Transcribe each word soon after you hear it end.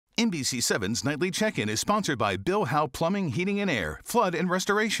NBC7's Nightly Check-In is sponsored by Bill Howe Plumbing, Heating and Air, Flood and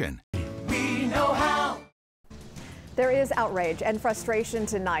Restoration. We know how. There is outrage and frustration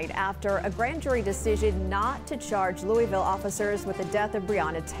tonight after a grand jury decision not to charge Louisville officers with the death of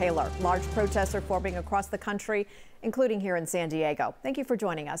Breonna Taylor. Large protests are forming across the country, including here in San Diego. Thank you for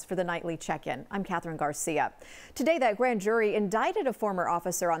joining us for the Nightly Check-In. I'm Catherine Garcia. Today, that grand jury indicted a former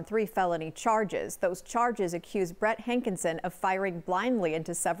officer on 3 felony charges. Those charges accuse Brett Hankinson of firing blindly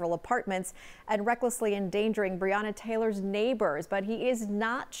into several apartments and recklessly endangering Breonna Taylor's neighbors, but he is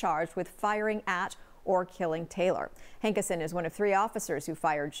not charged with firing at or killing Taylor. Hankinson is one of 3 officers who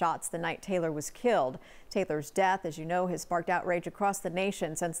fired shots the night Taylor was killed. Taylor's death, as you know, has sparked outrage across the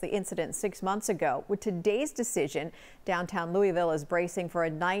nation since the incident 6 months ago. With today's decision, downtown Louisville is bracing for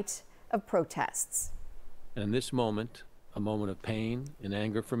a night of protests. And in this moment, a moment of pain and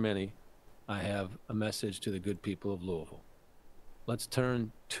anger for many, I have a message to the good people of Louisville. Let's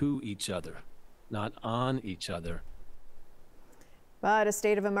turn to each other, not on each other. But a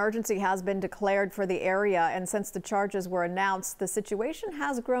state of emergency has been declared for the area, and since the charges were announced, the situation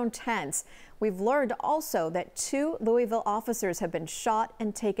has grown tense. We've learned also that 2 Louisville officers have been shot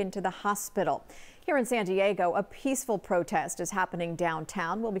and taken to the hospital. Here in San Diego, a peaceful protest is happening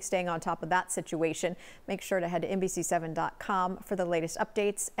downtown. We'll be staying on top of that situation. Make sure to head to NBC7.com for the latest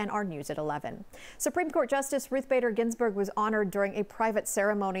updates and our news at 11. Supreme Court Justice Ruth Bader Ginsburg was honored during a private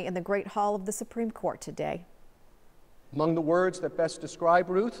ceremony in the Great Hall of the Supreme Court today. Among the words that best describe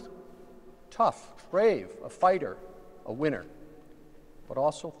Ruth, tough, brave, a fighter, a winner, but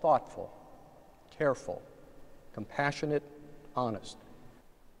also thoughtful, careful, compassionate, honest.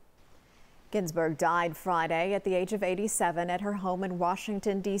 Ginsburg died Friday at the age of 87 at her home in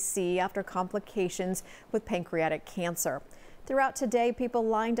Washington, D.C. after complications with pancreatic cancer. Throughout today, people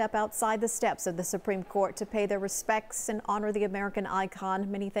lined up outside the steps of the Supreme Court to pay their respects and honor the American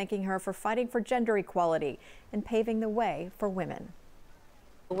icon, many thanking her for fighting for gender equality and paving the way for women.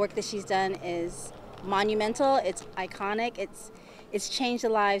 The work that she's done is monumental, it's iconic, it's changed the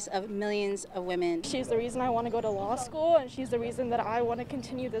lives of millions of women. She's the reason I want to go to law school, and she's the reason that I want to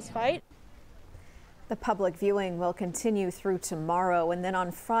continue this fight. The public viewing will continue through tomorrow, and then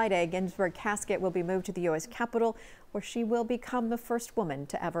on Friday, Ginsburg's casket will be moved to the U.S. Capitol, where she will become the first woman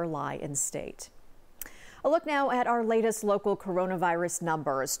to ever lie in state. A look now at our latest local coronavirus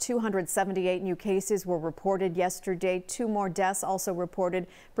numbers. 278 new cases were reported yesterday. 2 more deaths also reported,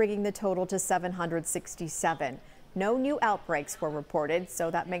 bringing the total to 767. No new outbreaks were reported,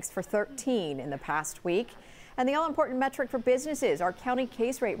 so that makes for 13 in the past week. And the all-important metric for businesses, our county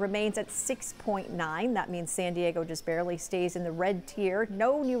case rate remains at 6.9. That means San Diego just barely stays in the red tier.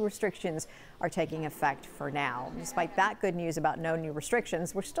 No new restrictions are taking effect for now. Despite that good news about no new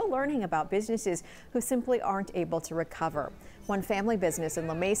restrictions, we're still learning about businesses who simply aren't able to recover. One family business in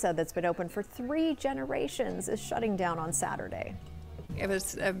La Mesa that's been open for 3 generations is shutting down on Saturday. It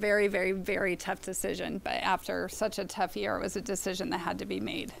was a very, very, very tough decision, but after such a tough year, it was a decision that had to be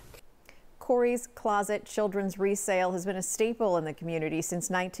made. Corey's Closet Children's Resale has been a staple in the community since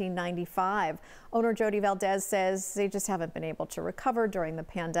 1995. Owner Jody Valdez says they just haven't been able to recover during the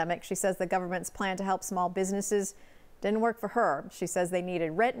pandemic. She says the government's plan to help small businesses didn't work for her. She says they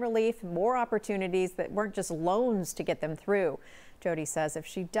needed rent relief, more opportunities that weren't just loans to get them through. Jody says if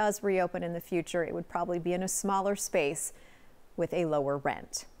she does reopen in the future, it would probably be in a smaller space with a lower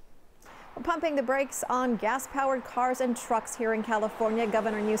rent. We're pumping the brakes on gas-powered cars and trucks here in California.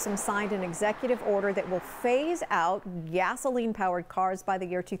 Governor Newsom signed an executive order that will phase out gasoline-powered cars by the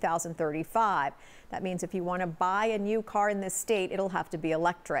year 2035. That means if you want to buy a new car in this state, it'll have to be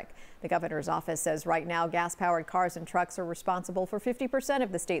electric. The governor's office says right now gas-powered cars and trucks are responsible for 50%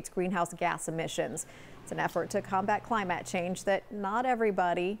 of the state's greenhouse gas emissions. It's an effort to combat climate change that not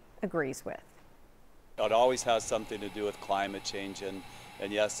everybody agrees with. It always has something to do with climate change, and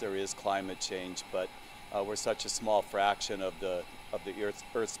yes, there is climate change, but we're such a small fraction of the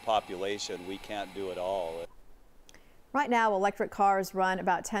Earth's population. We can't do it all. Right now, electric cars run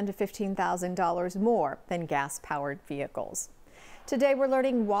about $10,000 to $15,000 more than gas-powered vehicles. Today, we're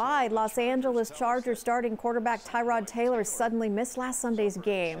learning why Los Angeles Chargers starting quarterback Tyrod Taylor suddenly missed last Sunday's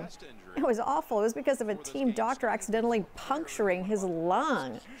game. It was awful. It was because of a team doctor accidentally puncturing his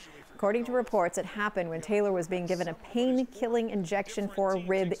lung. According to reports, it happened when Taylor was being given a pain-killing injection for a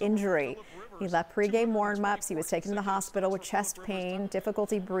rib injury. He left pregame warm-ups. He was taken to the hospital with chest pain,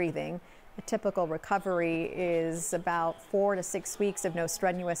 difficulty breathing. A typical recovery is about 4 to 6 weeks of no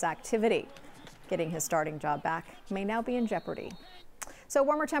strenuous activity. Getting his starting job back may now be in jeopardy. So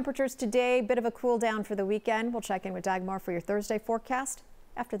warmer temperatures today, bit of a cool down for the weekend. We'll check in with Dagmar for your Thursday forecast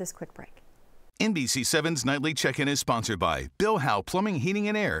after this quick break. NBC7's Nightly Check-In is sponsored by Bill Howe Plumbing, Heating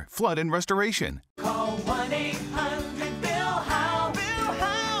and Air, Flood and Restoration. Call 1-800-BILL-HOWE. Bill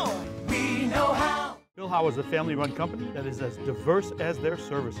Howe. We know how. Bill Howe is a family-run company that is as diverse as their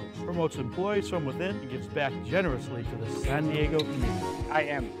services, promotes employees from within, and gives back generously to the San Diego community. I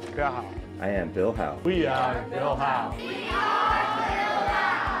am Bill Howe. I am Bill Howe. We are Bill Howe. We are Bill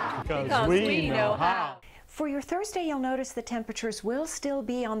Howe. Because we know how. For your Thursday, you'll notice the temperatures will still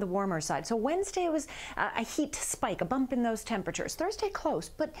be on the warmer side. So Wednesday was a heat spike, a bump in those temperatures. Thursday close,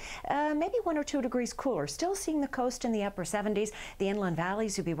 but maybe 1 or 2 degrees cooler. Still seeing the coast in the upper 70s. The inland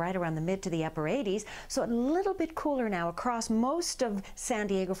valleys will be right around the mid to the upper 80s. So a little bit cooler now across most of San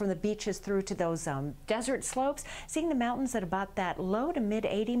Diego, from the beaches through to those desert slopes. Seeing the mountains at about that low to mid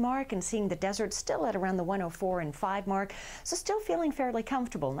 80 mark, and seeing the desert still at around the 104 and 5 mark. So still feeling fairly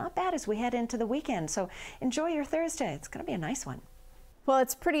comfortable. Not bad as we head into the weekend. So enjoy your Thursday. It's going to be a nice one. Well,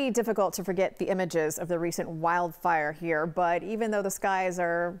 it's pretty difficult to forget the images of the recent wildfire here, but even though the skies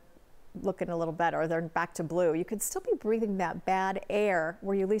are looking a little better, they're back to blue, you could still be breathing that bad air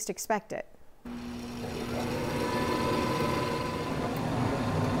where you least expect it.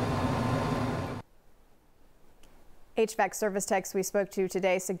 HVAC service techs we spoke to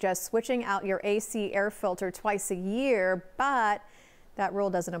today suggest switching out your AC air filter twice a year, but that rule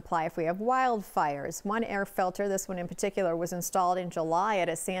doesn't apply if we have wildfires. One air filter, this one in particular, was installed in July at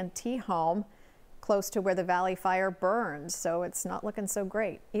a Santee home close to where the Valley Fire burned, so it's not looking so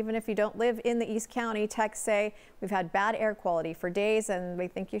great. Even if you don't live in the East County, techs say we've had bad air quality for days, and we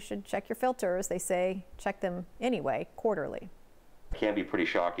think you should check your filters. They say check them anyway, quarterly. It can be pretty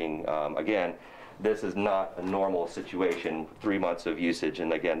shocking. Again, this is not a normal situation, 3 months of usage,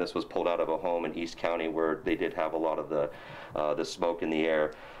 and again, this was pulled out of a home in East County where they did have a lot of the smoke in the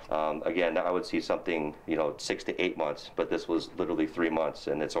air. Again, I would see something, 6 to 8 months, but this was literally 3 months,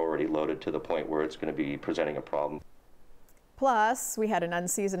 and it's already loaded to the point where it's going to be presenting a problem. Plus, we had an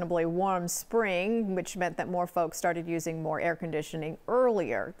unseasonably warm spring, which meant that more folks started using more air conditioning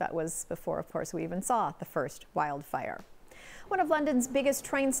earlier. That was before, of course, we even saw the first wildfire. One of London's biggest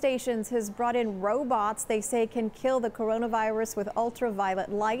train stations has brought in robots they say can kill the coronavirus with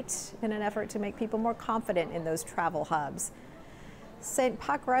ultraviolet light in an effort to make people more confident in those travel hubs. St.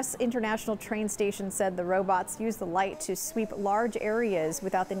 Pancras International Train Station said the robots use the light to sweep large areas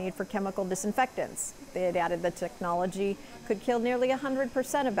without the need for chemical disinfectants. They had added the technology could kill nearly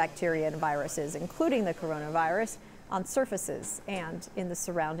 100% of bacteria and viruses, including the coronavirus, on surfaces and in the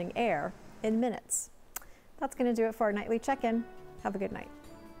surrounding air in minutes. That's going to do it for our nightly check-in. Have a good night.